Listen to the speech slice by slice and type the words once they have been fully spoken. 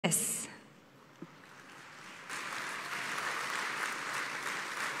Yes.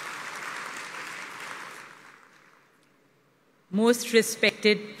 Most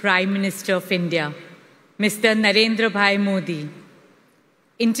respected Prime Minister of India, Mr. Narendra Bhai Modi,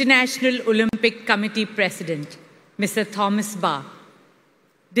 International Olympic Committee President, Mr. Thomas Bach,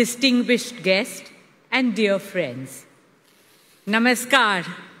 distinguished guests and dear friends. Namaskar,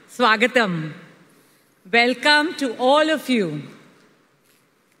 Swagatam. Welcome to all of you.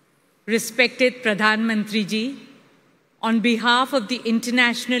 Respected Pradhan Mantri Ji, on behalf of the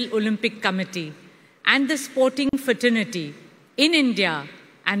International Olympic Committee and the sporting fraternity in India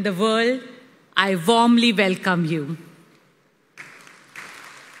and the world, I warmly welcome you.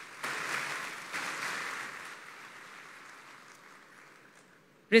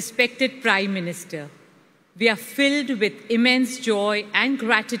 Respected Prime Minister, we are filled with immense joy and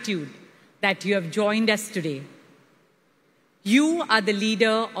gratitude that you have joined us today. You are the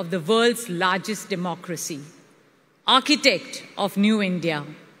leader of the world's largest democracy, architect of New India.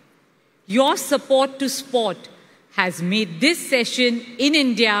 Your support to sport has made this session in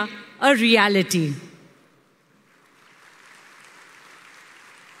India a reality.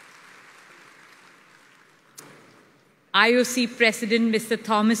 IOC President Mr.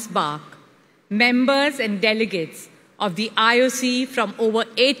 Thomas Bach, members and delegates of the IOC from over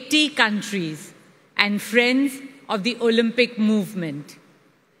 80 countries, and friends of the Olympic movement.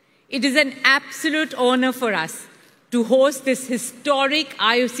 It is an absolute honor for us to host this historic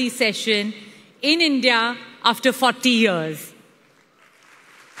IOC session in India after 40 years.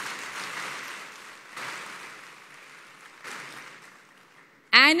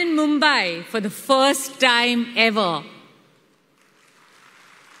 And in Mumbai for the first time ever.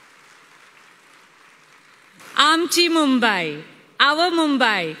 Amchi Mumbai, our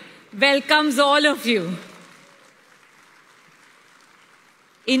Mumbai, welcomes all of you.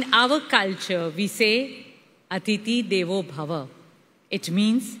 In our culture, we say, Atiti Devo Bhava. It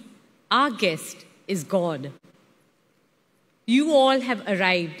means our guest is God. You all have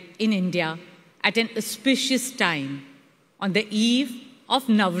arrived in India at an auspicious time on the eve of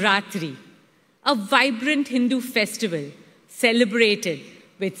Navratri, a vibrant Hindu festival celebrated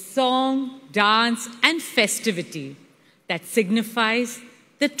with song, dance, and festivity that signifies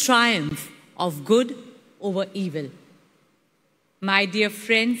the triumph of good over evil. My dear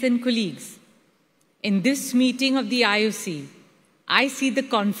friends and colleagues, in this meeting of the IOC, I see the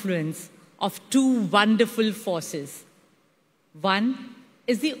confluence of two wonderful forces. One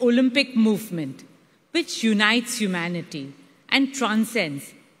is the Olympic movement, which unites humanity and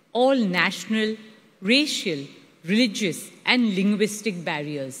transcends all national, racial, religious, and linguistic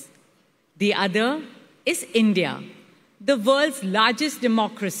barriers. The other is India, the world's largest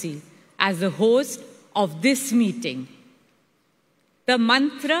democracy, as the host of this meeting. The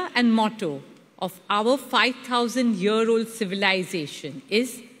mantra and motto of our 5,000-year-old civilization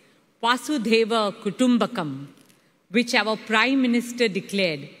is Vasudhaiva Kutumbakam, which our Prime Minister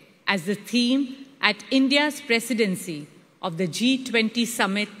declared as the theme at India's presidency of the G20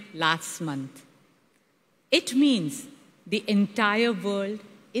 summit last month. It means the entire world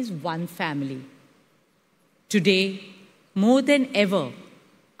is one family. Today, more than ever,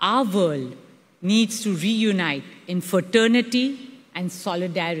 our world needs to reunite in fraternity and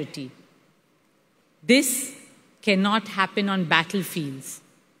solidarity. This cannot happen on battlefields.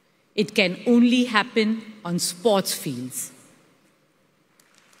 It can only happen on sports fields.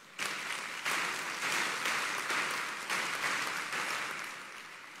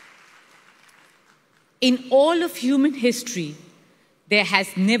 In all of human history, there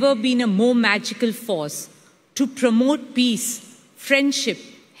has never been a more magical force to promote peace, friendship,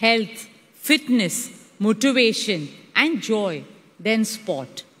 health, fitness, motivation, and joy than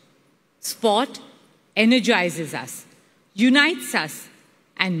sport. Sport energizes us, unites us,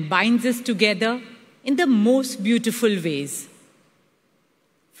 and binds us together in the most beautiful ways.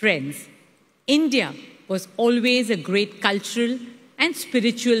 Friends, India was always a great cultural and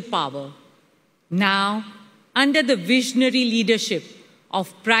spiritual power. Now, under the visionary leadership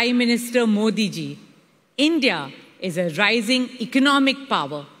of Prime Minister Modi ji, India is a rising economic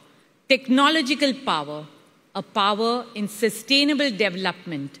power, technological power, a power in sustainable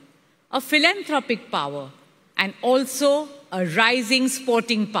development, a philanthropic power, and also a rising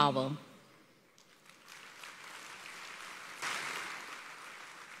sporting power.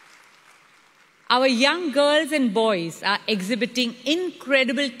 Our young girls and boys are exhibiting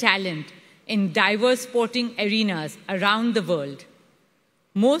incredible talent in diverse sporting arenas around the world.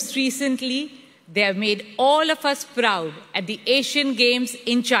 Most recently, they have made all of us proud at the Asian Games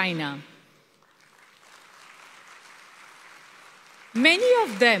in China. Many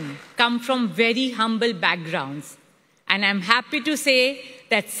of them come from very humble backgrounds, and I'm happy to say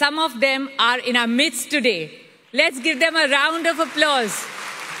that some of them are in our midst today. Let's give them a round of applause.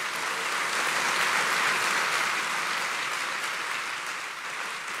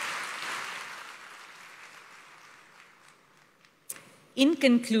 In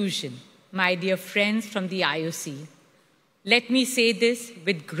conclusion, my dear friends from the IOC, let me say this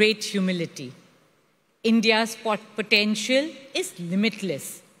with great humility. India's potential is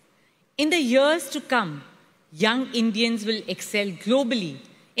limitless. In the years to come, young Indians will excel globally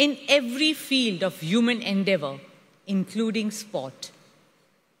in every field of human endeavor, including sport.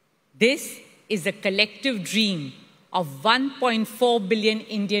 This is a collective dream of 1.4 billion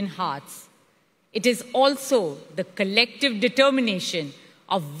Indian hearts. It is also the collective determination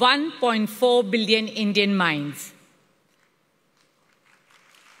of 1.4 billion Indian minds.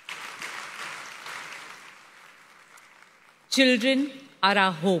 Children are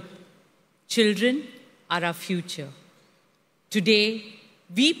our hope. Children are our future. Today,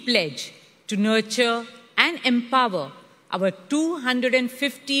 we pledge to nurture and empower our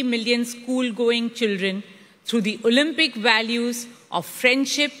 250 million school-going children through the Olympic values of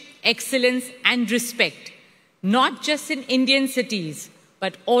friendship, excellence, and respect, not just in Indian cities,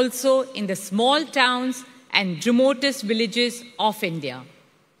 but also in the small towns and remotest villages of India.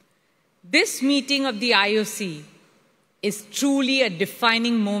 This meeting of the IOC is truly a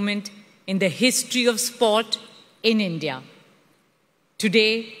defining moment in the history of sport in India.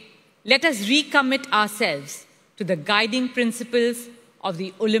 Today, let us recommit ourselves to the guiding principles of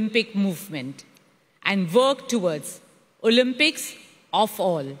the Olympic movement and work towards Olympics of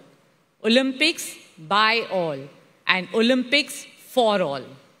all, Olympics by all, and Olympics for all.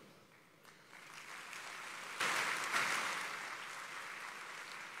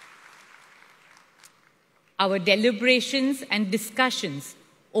 Our deliberations and discussions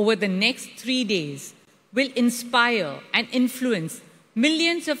over the next 3 days will inspire and influence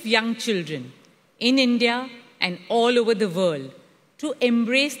millions of young children in India and all over the world to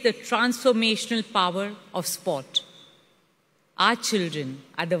embrace the transformational power of sport. Our children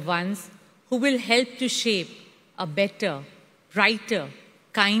are the ones who will help to shape a better, brighter,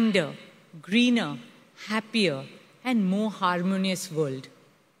 kinder, greener, happier, and more harmonious world.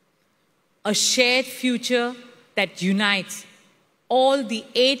 A shared future that unites all the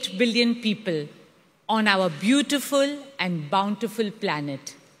 8 billion people on our beautiful and bountiful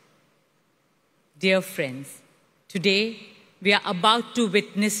planet. Dear friends, today we are about to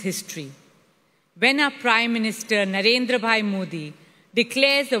witness history. When our Prime Minister Narendra Bhai Modi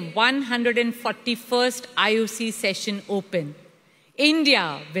declares the 141st IOC session open,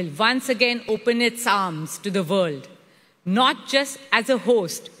 India will once again open its arms to the world, not just as a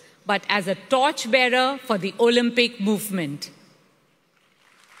host, but as a torchbearer for the Olympic movement.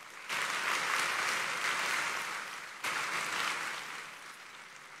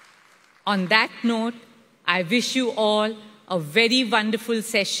 On that note, I wish you all a very wonderful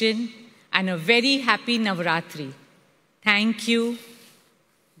session and a very happy Navratri. Thank you.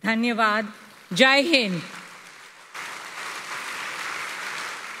 Dhanyavad. Jai Hind.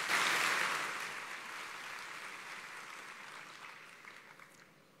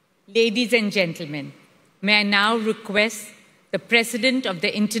 Ladies and gentlemen, may I now request the President of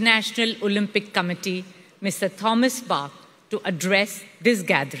the International Olympic Committee, Mr. Thomas Bach, to address this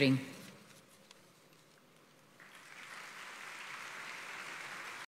gathering.